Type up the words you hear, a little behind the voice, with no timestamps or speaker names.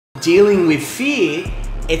Dealing with fear,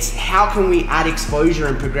 it's how can we add exposure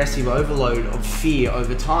and progressive overload of fear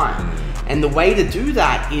over time. And the way to do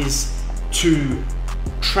that is to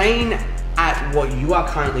train at what you are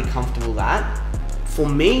currently comfortable at. For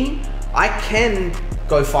me, I can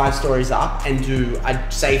go 5 stories up and do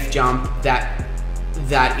a safe jump that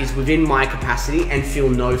is within my capacity and feel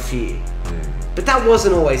no fear. But that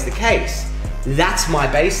wasn't always the case. That's my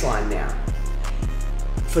baseline now.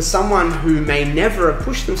 For someone who may never have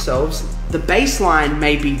pushed themselves, the baseline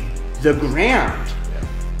may be the ground.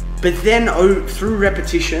 But then through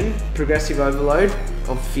repetition, progressive overload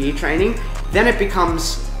of fear training, then it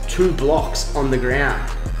becomes 2 blocks on the ground.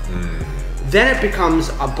 Then it becomes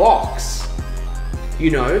a box,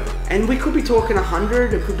 you know, and we could be talking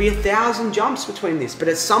 100, it could be 1,000 jumps between this. But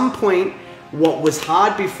at some point, what was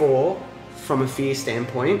hard before, from a fear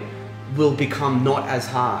standpoint, will become not as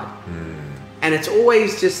hard. And it's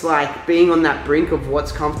always just like being on that brink of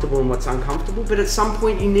what's comfortable and what's uncomfortable, but at some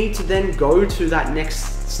point you need to then go to that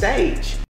next stage.